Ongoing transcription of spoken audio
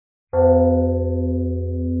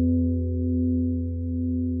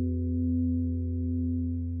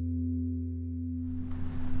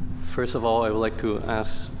First of all, I would like to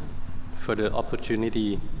ask for the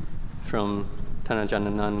opportunity fromท่านอาจารย์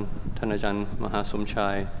อนันต์ ท่านอาจารย์มหาสมชา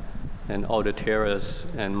ย and all the Theras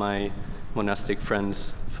and my monastic friends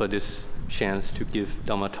for this chance to give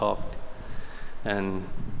Dhamma talk. And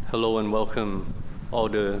hello and welcome all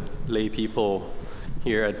the lay people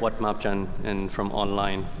here at Wat Mapjan and from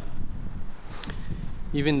online.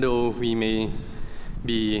 Even though we may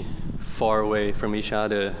be far away from each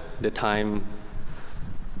other, the time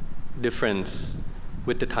difference,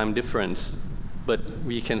 with the time difference, but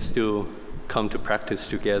we can still come to practice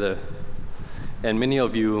together. And many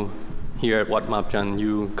of you here at Wat Mapjan,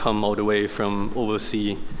 you come all the way from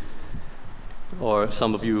overseas, or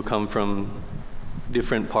some of you come from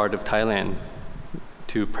different part of Thailand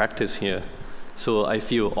to practice here. So I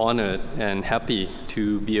feel honored and happy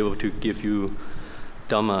to be able to give you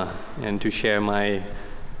Dhamma and to share my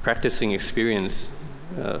practicing experience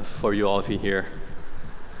for you all to hear.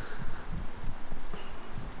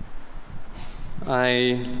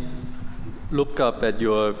 I look up at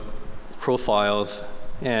your profiles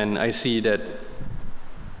and I see that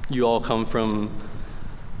you all come from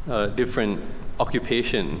different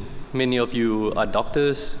occupation. Many of you are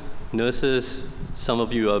doctors, nurses, some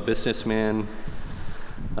of you are businessmen,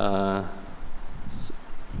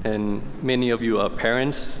 and many of you are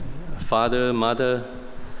parents, father, mother.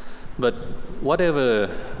 But whatever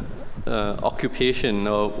occupation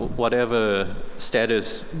or whatever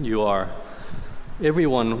status you are,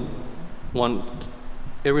 everyone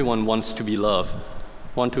wants to be loved,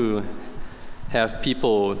 want to have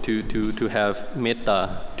people to have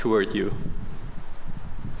metta toward you.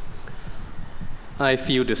 I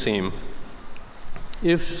feel the same.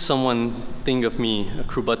 If someone think of me, a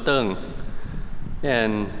Kruba Dterng,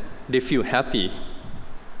 and they feel happy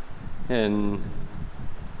and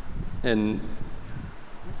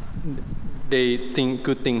they think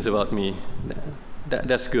good things about me,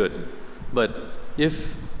 that's good. But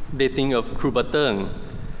if they think of Kruba Dterng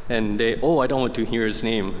and they, I don't want to hear his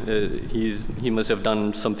name, he must have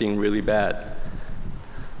done something really bad.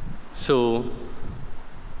 So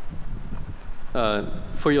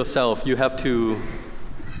for yourself, you have to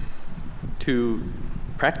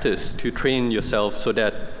practice, to train yourself so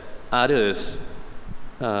that others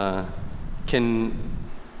can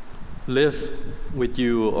live with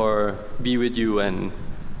you or be with you and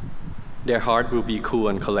their heart will be cool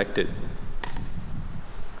and collected.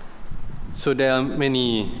 So there are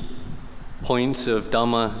many points of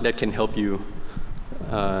Dhamma that can help you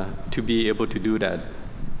to be able to do that.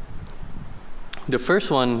 The first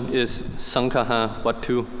one is Sankhaha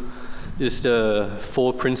Wattu, is the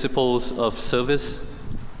 4 principles of service.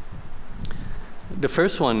 The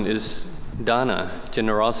first one is dana,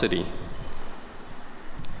 generosity.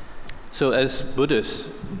 So as Buddhists,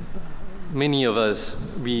 many of us,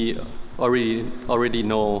 we already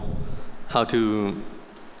know how to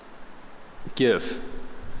give,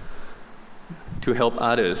 to help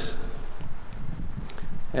others.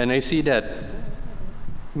 And I see that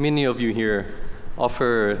many of you here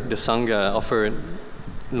offer the Sangha, offer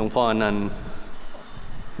Luang Por Anand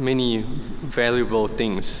many valuable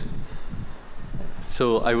things.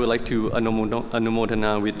 So I would like to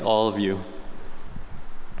anumodana with all of you.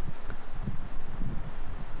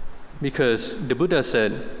 Because the Buddha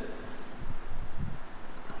said,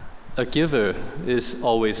 a giver is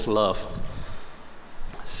always love.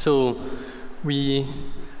 So we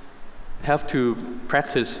have to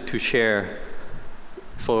practice to share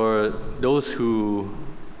for those who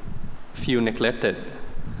feel neglected,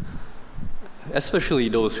 especially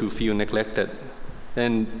those who feel neglected,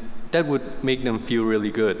 and that would make them feel really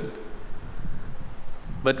good.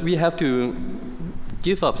 But we have to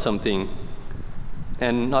give up something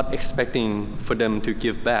and not expecting for them to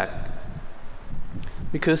give back.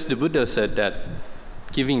 Because the Buddha said that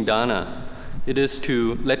giving dana, it is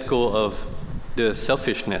to let go of the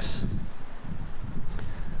selfishness.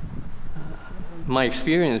 My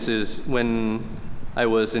experience is when I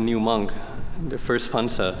was a new monk, the first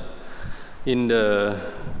pansa, in the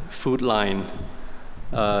food line,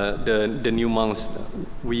 the new monks,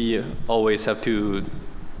 we always have to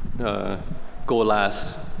go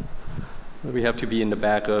last. We have to be in the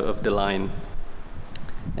back of the line.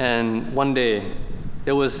 And one day,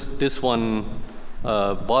 there was this one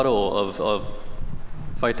bottle of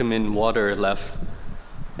vitamin water left,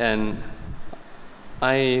 and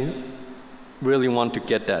I really want to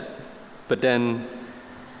get that. But then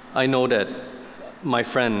I know that my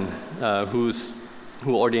friend who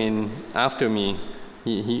ordained after me,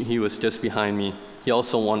 he was just behind me. He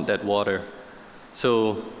also wanted that water.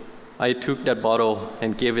 So I took that bottle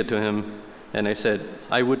and gave it to him, and I said,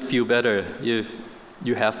 I would feel better if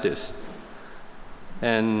you have this.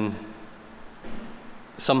 And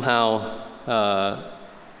somehow,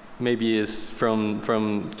 maybe it's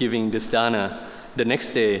from giving this dana, the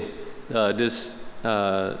next day,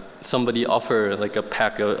 somebody offer like a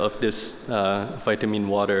pack of this vitamin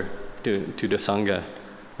water to the Sangha,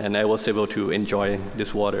 and I was able to enjoy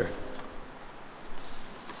this water.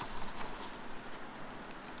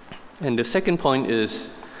 And the second point is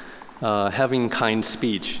having kind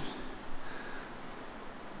speech.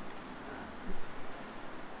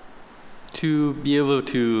 To be able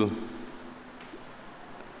to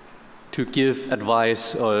give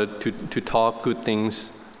advice or to talk good things,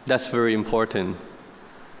 that's very important.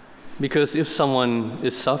 Because if someone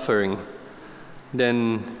is suffering,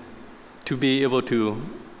 then to be able to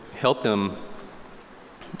help them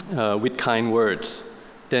with kind words,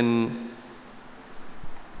 then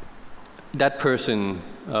that person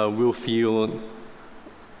will feel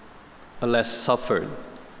less suffered.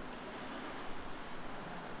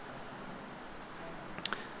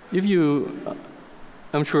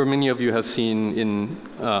 I'm sure many of you have seen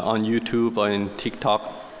on YouTube or in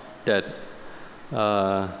TikTok that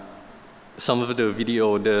some of the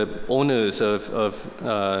video, the owners of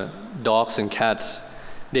dogs and cats,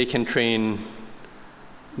 they can train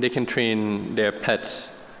their pets.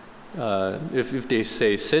 If they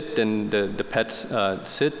say sit, then the pets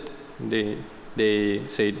sit. They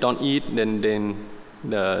say don't eat, then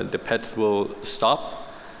the pets will stop.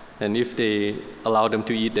 And if they allow them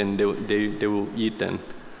to eat, then they will eat then.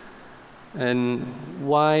 And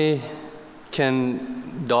why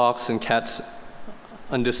can dogs and cats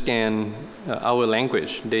understand our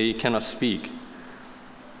language? They cannot speak,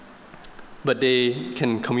 but they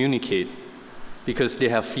can communicate because they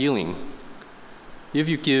have feeling. If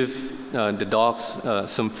you give the dogs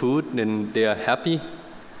some food, then they are happy.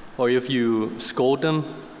 Or if you scold them,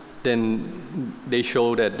 then they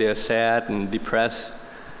show that they are sad and depressed.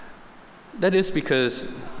 That is because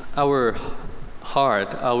our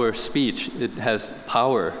heart, our speech, it has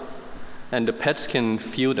power, and the pets can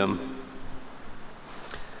feel them.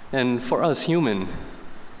 And for us human,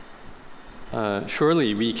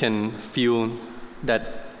 surely we can feel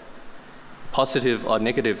that positive or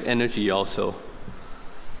negative energy also.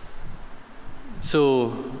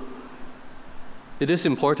 So it is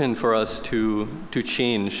important for us to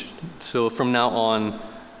change. So from now on,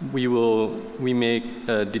 we make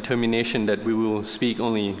a determination that we will speak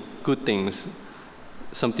only good things,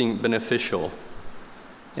 something beneficial.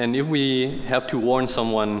 And if we have to warn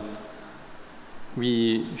someone,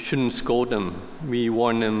 we shouldn't scold them. We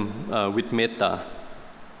warn them with metta.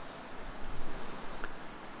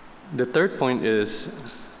 The third point is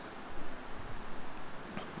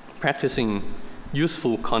practicing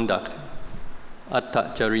useful conduct,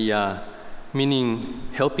 attacariya, meaning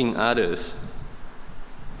helping others.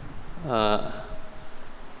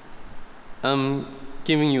 I'm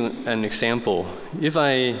giving you an example. If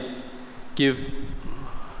I give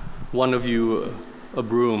one of you a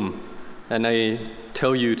broom and I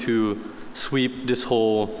tell you to sweep this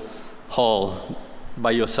whole hall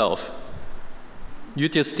by yourself, you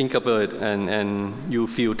just think about it and you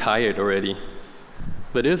feel tired already.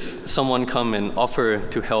 But if someone come and offer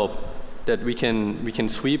to help, that we can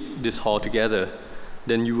sweep this hall together,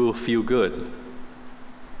 then you will feel good.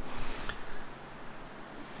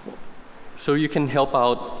 So you can help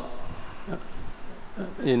out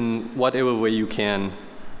in whatever way you can,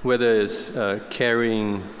 whether it's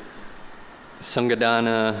carrying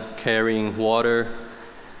sangadana, carrying water.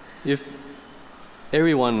 If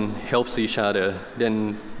everyone helps each other,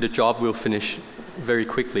 then the job will finish very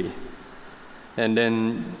quickly. And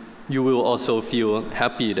then you will also feel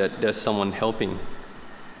happy that there's someone helping.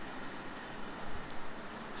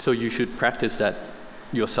 So you should practice that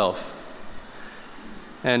yourself.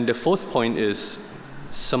 And the fourth point is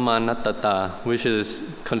samanatata, which is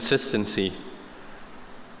consistency.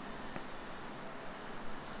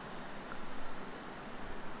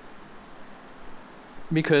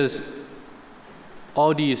 Because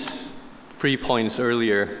all these 3 points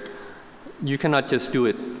earlier, you cannot just do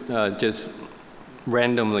it just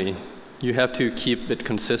randomly. You have to keep it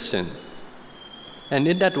consistent. And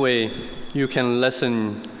in that way, you can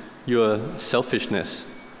lessen your selfishness.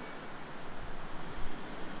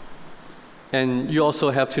 And you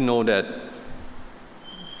also have to know that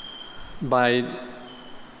by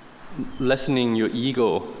lessening your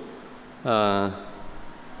ego,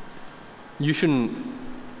 you shouldn't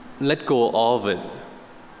let go of all of it.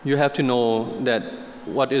 You have to know that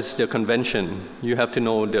what is the convention. You have to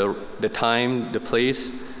know the time, the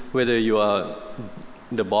place, whether you are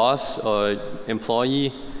the boss or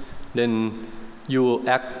employee, then you will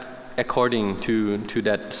act according to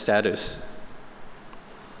that status.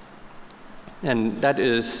 And that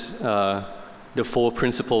is the 4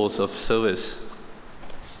 principles of service.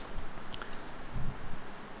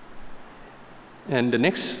 And the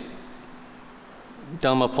next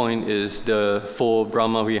Dhamma point is the 4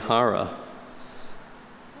 Brahma Vihara.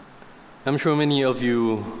 I'm sure many of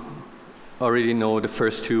you already know the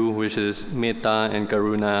first 2, which is metta and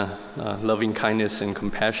karuna, loving kindness and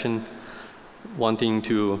compassion,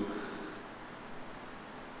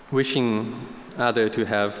 wishing other to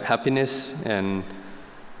have happiness and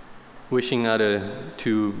wishing other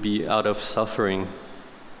to be out of suffering.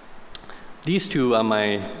 These 2 are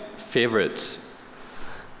my favorites,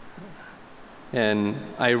 and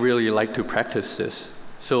I really like to practice this.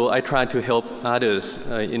 So I try to help others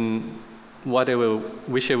in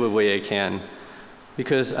whichever way I can,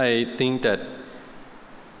 because I think that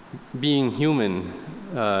being human,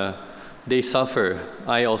 they suffer,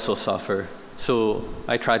 I also suffer. So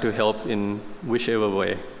I try to help in whichever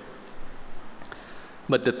way.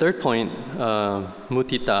 But the third point,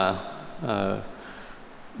 mudita,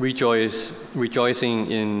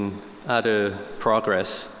 rejoicing in other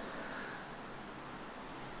progress.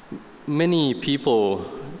 Many people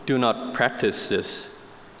do not practice this,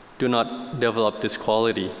 do not develop this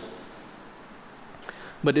quality.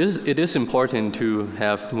 But it is important to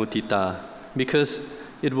have mudita because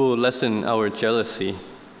it will lessen our jealousy.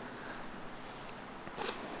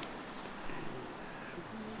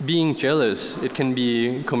 Being jealous, it can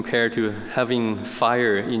be compared to having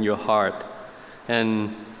fire in your heart.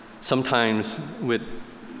 And sometimes with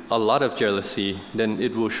a lot of jealousy, then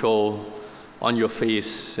it will show on your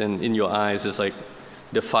face and in your eyes. It's like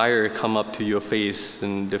the fire come up to your face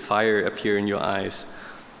and the fire appear in your eyes.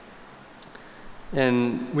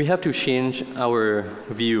 And we have to change our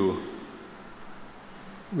view.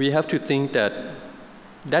 We have to think that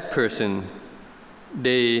that person,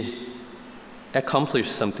 they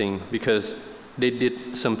accomplished something because they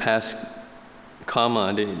did some past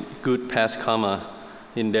karma, good past karma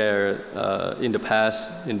in the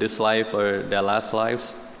past, in this life or their last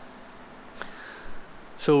lives.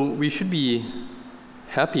 So we should be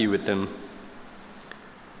happy with them,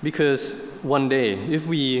 because one day, if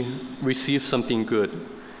we receive something good,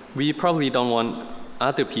 we probably don't want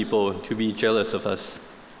other people to be jealous of us.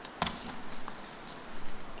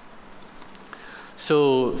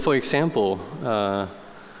 So, for example,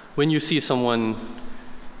 when you see someone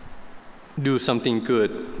do something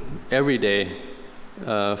good every day,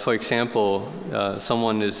 for example,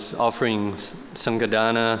 someone is offering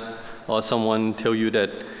Sanghadana, or someone tell you that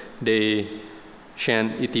they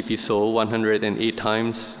chant Itipiso 108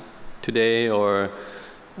 times today, or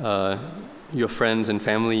your friends and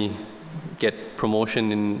family get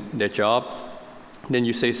promotion in their job, then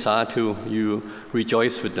you say sadhu, you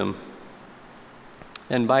rejoice with them.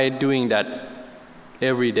 And by doing that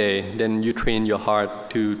every day, then you train your heart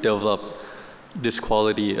to develop this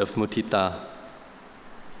quality of mudita.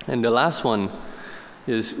 And the last one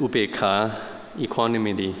is ubekha,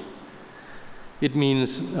 equanimity. It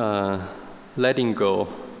means letting go.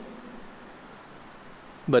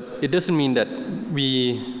 But it doesn't mean that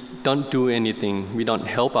we don't do anything, we don't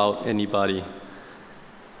help out anybody.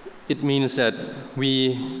 It means that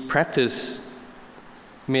we practice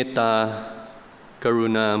metta,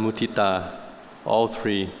 karuna, mudita, all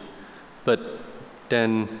 3. But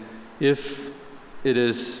then if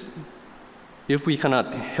we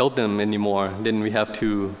cannot help them anymore, then we have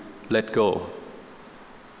to let go.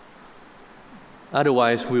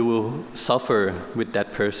 Otherwise, we will suffer with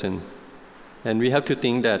that person. And we have to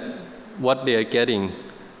think that what they are getting,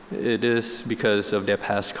 it is because of their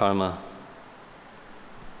past karma.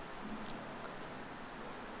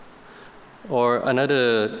 Or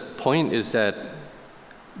another point is that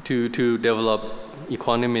to develop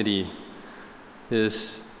equanimity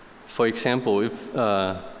is, for example, if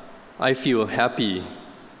I feel happy,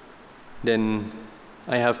 then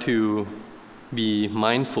I have to be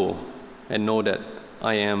mindful and know that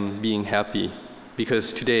I am being happy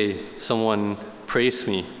because today someone praised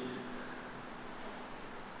me.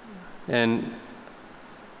 And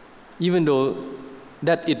even though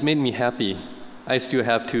that it made me happy, I still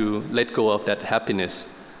have to let go of that happiness,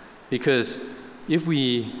 because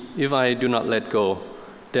if I do not let go,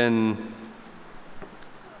 then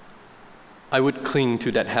I would cling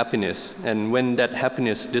to that happiness, and when that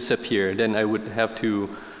happiness disappears, then I would have to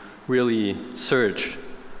really search,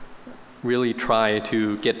 really try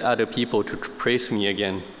to get other people to praise me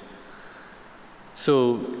again.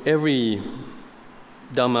 So every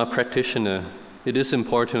Dhamma practitioner, it is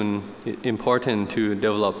important to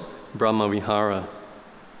develop Brahma Vihara.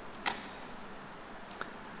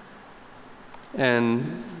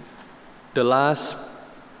 And the last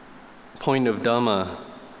point of Dhamma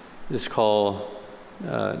is called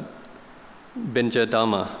Benja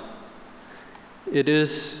Dhamma.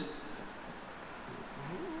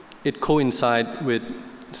 It coincides with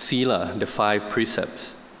Sila, the 5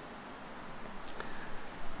 precepts.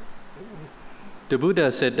 The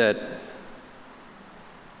Buddha said that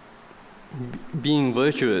being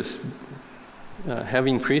virtuous,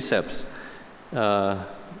 having precepts,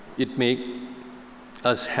 it makes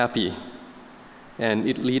us happy and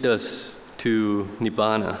it leads us to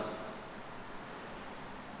Nibbana.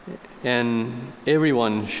 And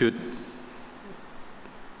everyone should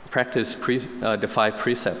practice the 5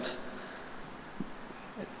 precepts.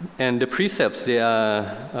 And the precepts, they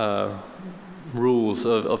are rules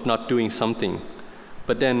of not doing something.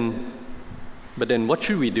 But then what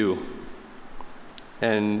should we do?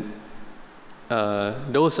 And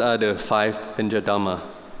those are the 5 Benja Dhamma.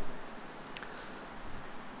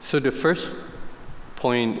 So the first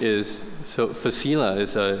point is, so for Sila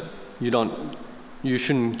is you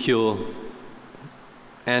shouldn't kill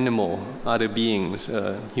other beings,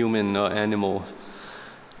 human or animals.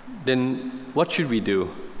 Then what should we do?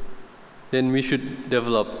 Then we should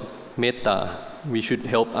develop metta. We should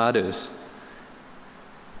help others.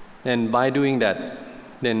 And by doing that,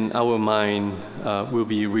 then our mind will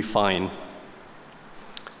be refined.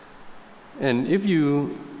 And if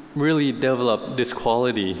you really develop this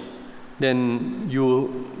quality, then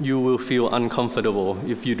you will feel uncomfortable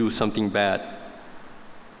if you do something bad.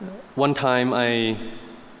 One time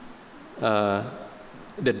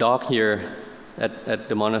the dog here at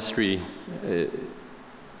the monastery,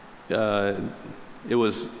 it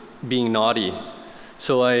was being naughty.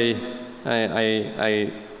 So I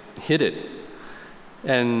hit it.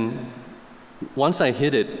 And once I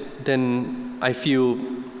hit it, then I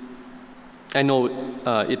know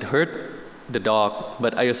it hurt the dog,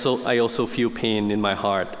 but I also feel pain in my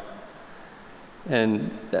heart.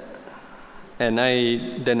 And then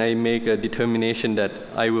I make a determination that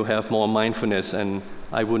I will have more mindfulness and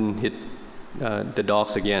I wouldn't hit the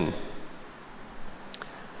dogs again.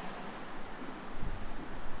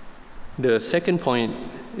 The second point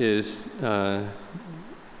is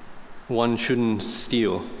one shouldn't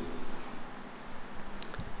steal.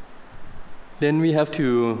 Then we have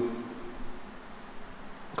to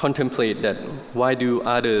contemplate that why do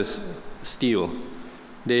others steal?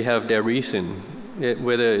 They have their reason,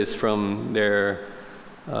 whether it's from their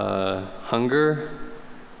hunger,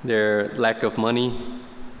 their lack of money,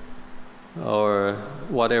 or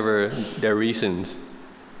whatever their reasons.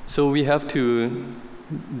 So we have to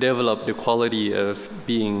develop the quality of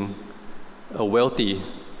being a wealthy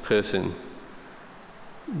person.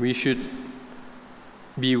 We should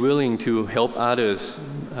be willing to help others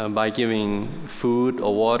by giving food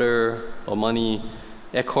or water or money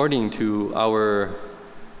according to our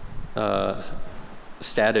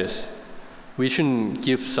status. We shouldn't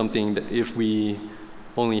give something that if we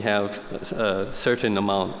only have a certain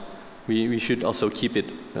amount. We should also keep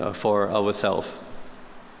it for ourselves.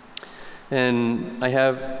 And I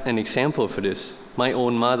have an example for this. My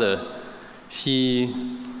own mother, she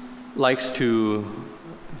likes to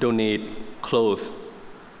donate clothes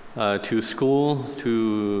to school,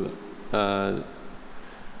 to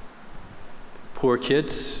poor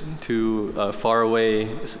kids, to faraway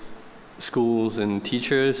schools and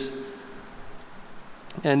teachers.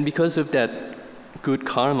 And because of that good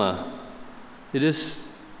karma, it is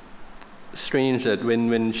strange that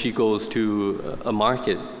when she goes to a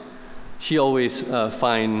market, she always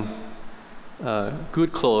finds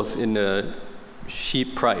good clothes in a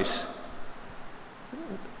cheap price.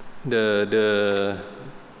 The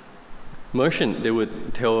merchant, they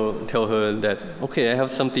would tell her that, okay, I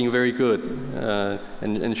have something very good,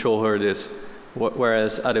 and show her this,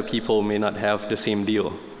 whereas other people may not have the same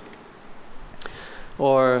deal.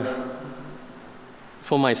 Or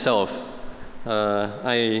for myself,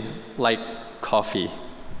 I like coffee.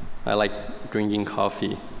 I like drinking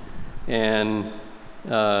coffee. And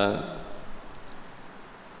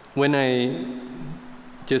when I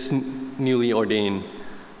just newly ordained,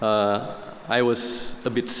 I was a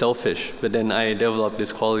bit selfish, but then I developed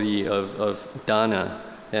this quality of dana,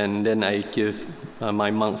 and then I give my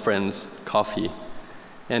monk friends coffee.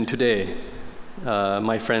 And today,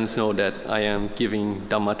 my friends know that I am giving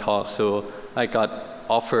Dhamma talk, so I got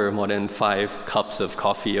offered more than 5 cups of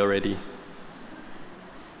coffee already.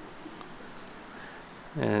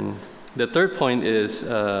 And the third point is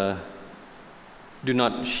do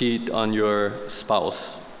not cheat on your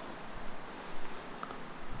spouse.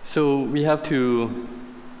 So we have to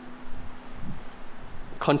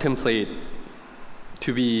contemplate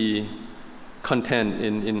to be content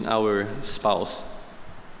in our spouse.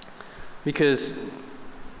 Because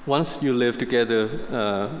once you live together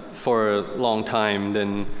for a long time,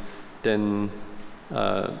 then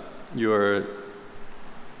your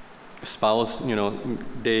spouse,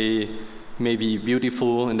 they may be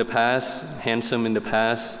beautiful in the past, handsome in the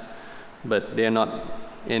past, but they're not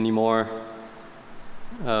anymore.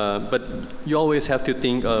 But you always have to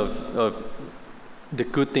think of the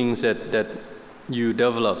good things that you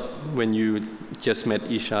develop when you just met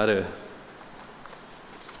each other.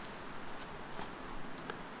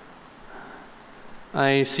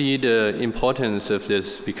 I see the importance of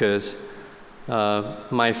this because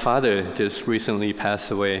my father just recently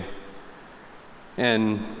passed away,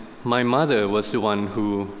 and my mother was the one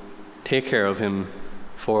who took care of him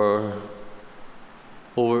for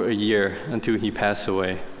over a year until he passed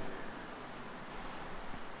away.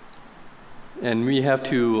 And we have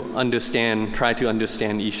to try to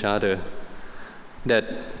understand each other, that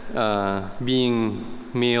being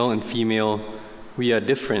male and female, we are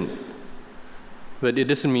different. But it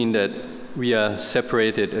doesn't mean that we are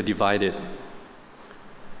separated or divided.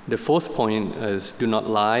 The fourth point is do not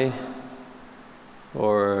lie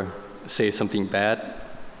or say something bad.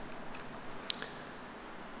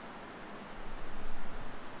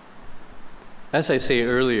 As I say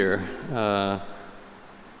earlier,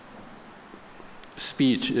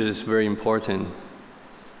 speech is very important.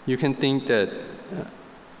 You can think that,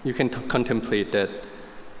 you can contemplate that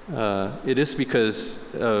it is because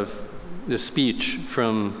of the speech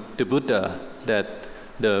from the Buddha that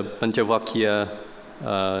the Panchavakya,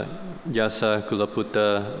 Yasa,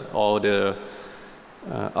 Kulaputta, all the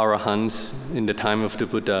Arahants in the time of the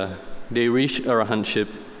Buddha, they reached Arahantship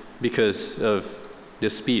because of the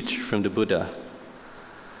speech from the Buddha.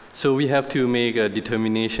 So we have to make a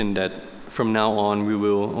determination that from now on we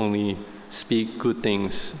will only speak good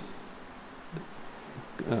things,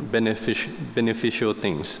 beneficial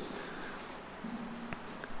things.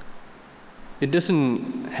 It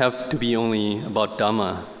doesn't have to be only about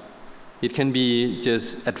Dhamma. It can be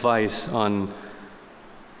just advice on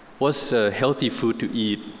what's a healthy food to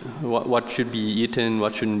eat, what should be eaten,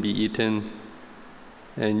 what shouldn't be eaten.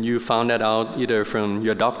 And you found that out either from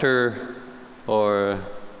your doctor or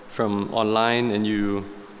from online, and you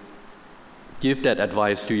give that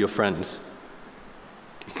advice to your friends.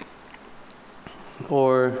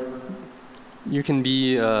 Or you can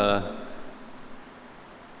be a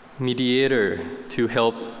mediator to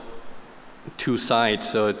help two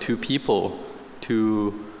sides or two people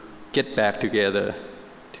to get back together,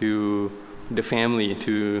 to the family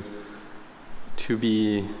to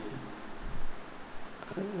be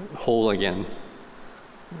whole again.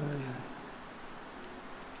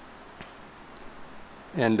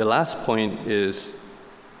 And the last point is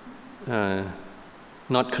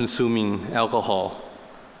not consuming alcohol.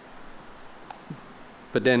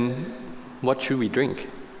 But then, what should we drink?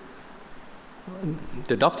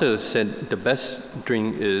 The doctor said the best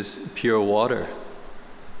drink is pure water.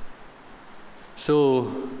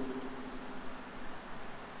 So,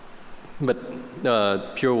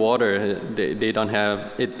 but pure water, they don't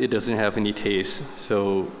have, it doesn't have any taste,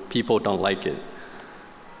 so people don't like it.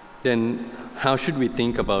 Then how should we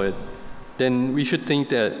think about it? Then we should think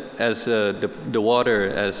that as the water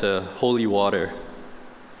as a holy water.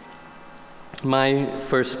 My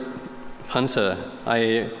first pansa,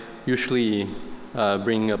 I usually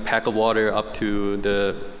bring a pack of water up to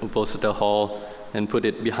the Uposatha hall and put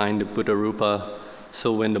it behind the Buddha Rupa.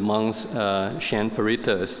 So when the monks chant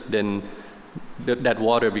paritas, then that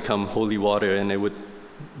water become holy water, and I would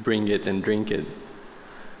bring it and drink it.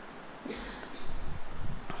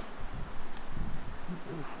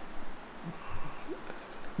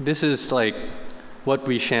 This is like what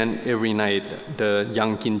we chant every night, the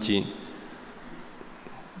Yang Kinji.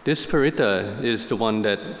 This parita is the one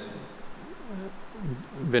that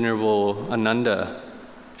Venerable Ananda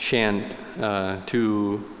chant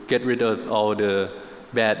to get rid of all the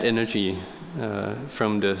bad energy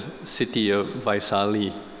from the city of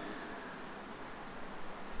Vaisali.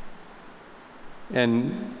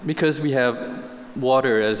 And because we have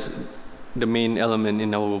water as the main element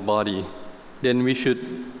in our body, then we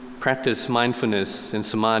should practice mindfulness and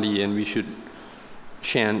samadhi, and we should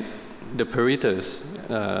chant the paritas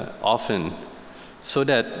often, so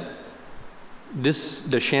that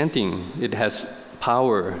the chanting, it has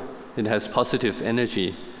power, it has positive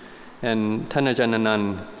energy. And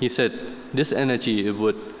Thanajananand, he said, this energy, it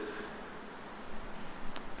would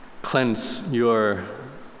cleanse your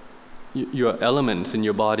elements in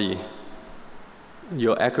your body,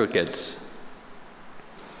 your aggregates.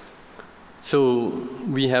 So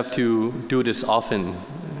we have to do this often.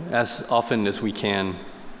 as often as we can.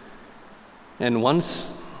 And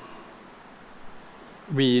once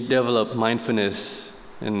we develop mindfulness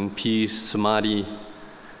and peace, samadhi,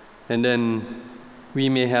 and then we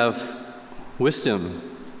may have wisdom,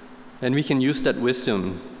 and we can use that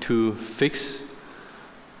wisdom to fix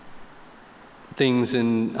things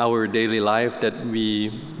in our daily life that we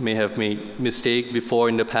may have made mistake before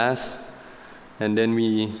in the past, and then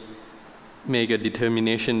we make a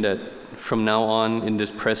determination that from now on, in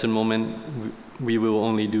this present moment, we will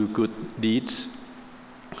only do good deeds,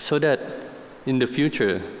 so that in the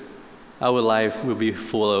future, our life will be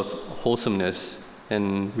full of wholesomeness,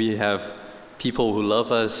 and we have people who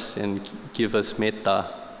love us and give us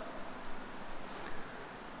metta.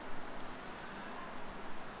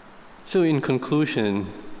 So in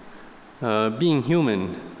conclusion, being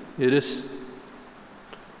human, it is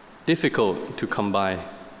difficult to come by,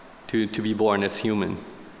 to be born as human.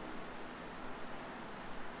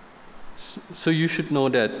 So you should know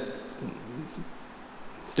that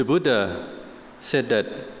the Buddha said that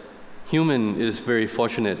human is very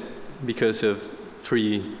fortunate because of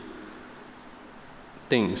 3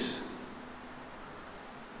 things.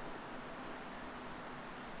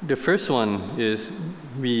 The first one is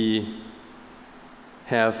we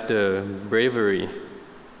have the bravery.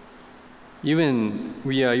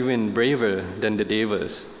 We are even braver than the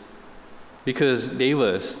devas, because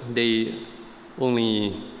devas, they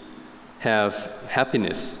only have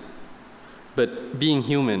happiness. But being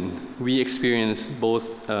human, we experience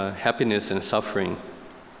both happiness and suffering.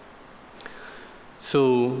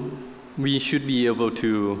 So we should be able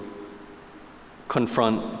to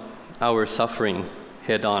confront our suffering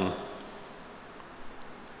head on.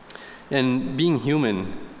 And being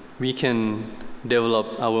human, we can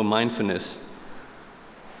develop our mindfulness.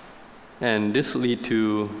 And this leads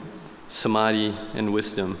to samadhi and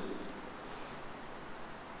wisdom.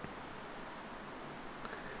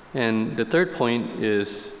 And the third point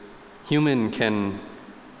is human can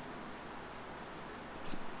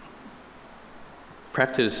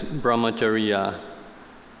practice brahmacharya,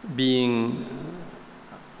 being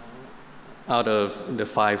out of the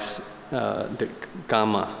 5, the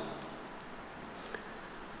kama.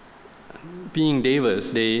 Being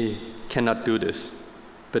devas, they cannot do this,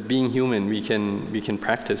 but being human, we can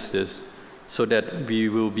practice this so that we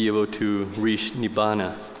will be able to reach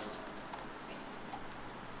nibbana.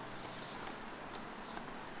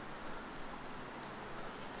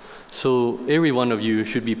 So every one of you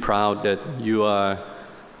should be proud that you are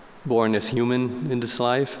born as human in this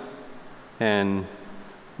life, and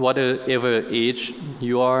whatever age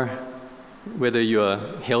you are, whether you are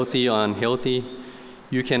healthy or unhealthy,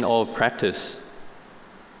 you can all practice.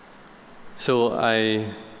 So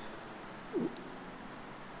I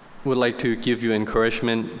would like to give you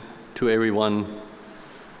encouragement to everyone.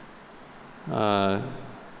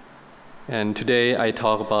 And today I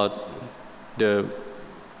talk about the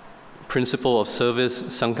principle of service,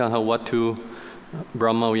 Sankhahavatu,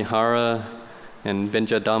 Brahma Vihara, and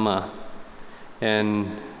Benjadhamma.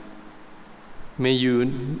 And may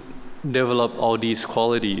you develop all these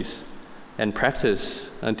qualities and practice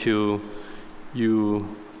until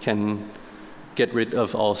you can get rid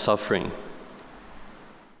of all suffering.